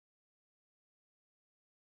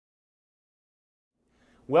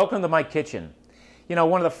Welcome to my kitchen. You know,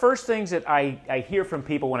 one of the first things that I hear from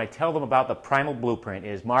people when I tell them about the Primal Blueprint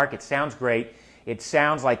is, Mark, it sounds great. It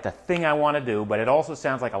sounds like the thing I want to do, but it also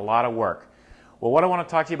sounds like a lot of work. Well, what I want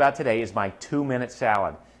to talk to you about today is my 2-minute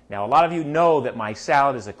salad. Now, a lot of you know that my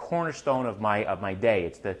salad is a cornerstone of my day.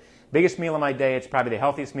 It's the biggest meal of my day. It's probably the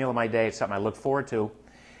healthiest meal of my day. It's something I look forward to.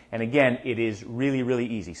 And again, it is really, really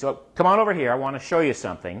easy. So come on over here. I want to show you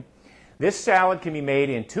something. This salad can be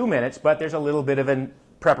made in 2 minutes, but there's a little bit of a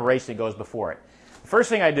preparation that goes before it. The first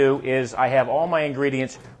thing I do is I have all my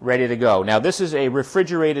ingredients ready to go. Now, this is a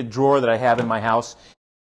refrigerated drawer that I have in my house.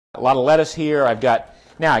 A lot of lettuce here. I got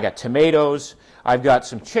tomatoes. I've got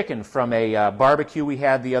some chicken from a barbecue we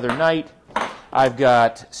had the other night. I've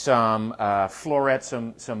got some florets,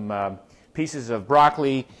 some pieces of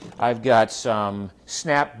broccoli. I've got some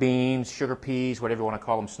snap beans, sugar peas, whatever you want to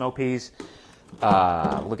call them, snow peas.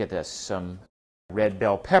 Look at this. Some red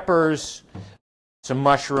bell peppers, some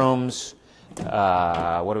mushrooms.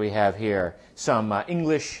 What do we have here? Some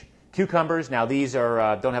English cucumbers. Now these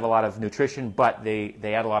are don't have a lot of nutrition, but they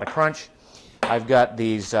add a lot of crunch. I've got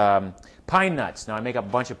these pine nuts. Now I make up a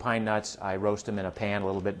bunch of pine nuts. I roast them in a pan a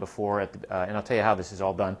little bit before, and I'll tell you how this is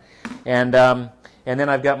all done. And then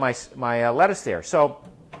I've got my lettuce there. So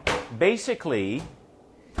basically,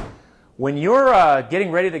 when you're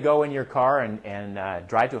getting ready to go in your car and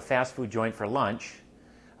drive to a fast food joint for lunch,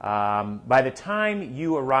 by the time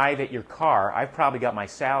you arrive at your car, I've probably got my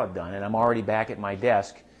salad done, and I'm already back at my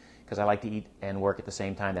desk because I like to eat and work at the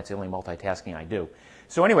same time. That's the only multitasking I do.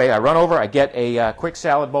 So anyway, I run over, I get a quick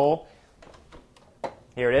salad bowl.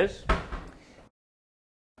 Here it is.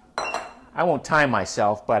 I won't time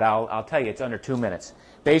myself, but I'll tell you it's under 2 minutes.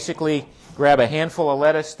 Basically, grab a handful of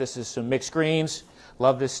lettuce. This is some mixed greens.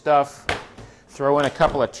 Love this stuff. Throw in a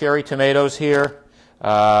couple of cherry tomatoes here.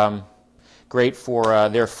 Great for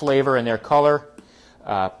their flavor and their color.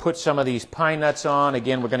 Put some of these pine nuts on.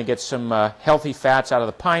 Again, we're going to get some healthy fats out of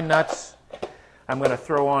the pine nuts. I'm going to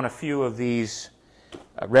throw on a few of these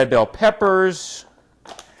red bell peppers.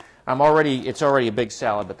 It's already a big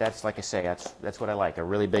salad, but that's, like I say, that's what I like, a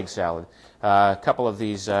really big salad. A couple of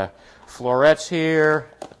these florets here.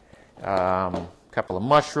 A couple of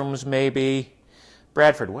mushrooms maybe.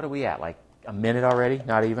 Bradford, what are we at? Like a minute already?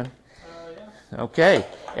 Not even? Yeah. Okay.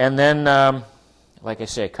 And then, like I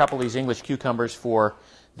say, a couple of these English cucumbers for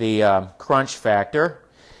the crunch factor.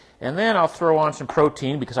 And then I'll throw on some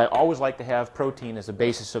protein because I always like to have protein as the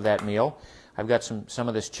basis of that meal. I've got some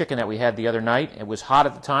of this chicken that we had the other night. It was hot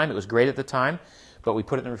at the time. It was great at the time. But we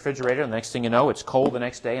put it in the refrigerator, and the next thing you know, it's cold the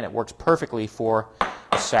next day, and it works perfectly for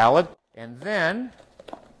a salad. And then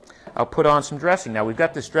I'll put on some dressing. Now, we've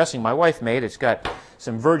got this dressing my wife made. It's got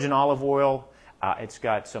some virgin olive oil. It's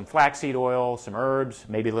got some flaxseed oil, some herbs,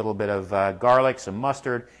 maybe a little bit of garlic, some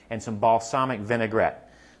mustard, and some balsamic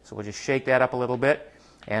vinaigrette. So we'll just shake that up a little bit.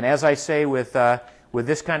 And as I say with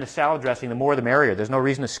this kind of salad dressing, the more the merrier. There's no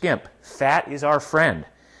reason to skimp. Fat is our friend.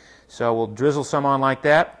 So we'll drizzle some on like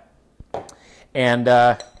that. And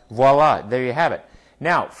voila, there you have it.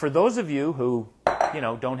 Now, for those of you who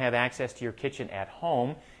don't have access to your kitchen at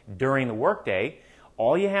home during the workday,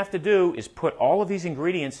 all you have to do is put all of these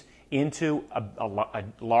ingredients into a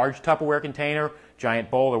large Tupperware container, giant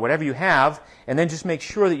bowl, or whatever you have, and then just make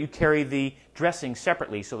sure that you carry the dressing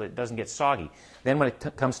separately so that it doesn't get soggy. Then when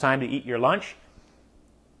it comes time to eat your lunch,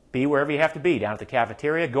 be wherever you have to be, down at the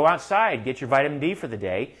cafeteria, go outside, get your vitamin D for the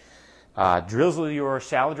day, drizzle your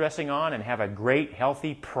salad dressing on, and have a great,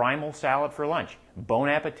 healthy, primal salad for lunch. Bon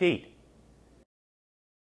appetit.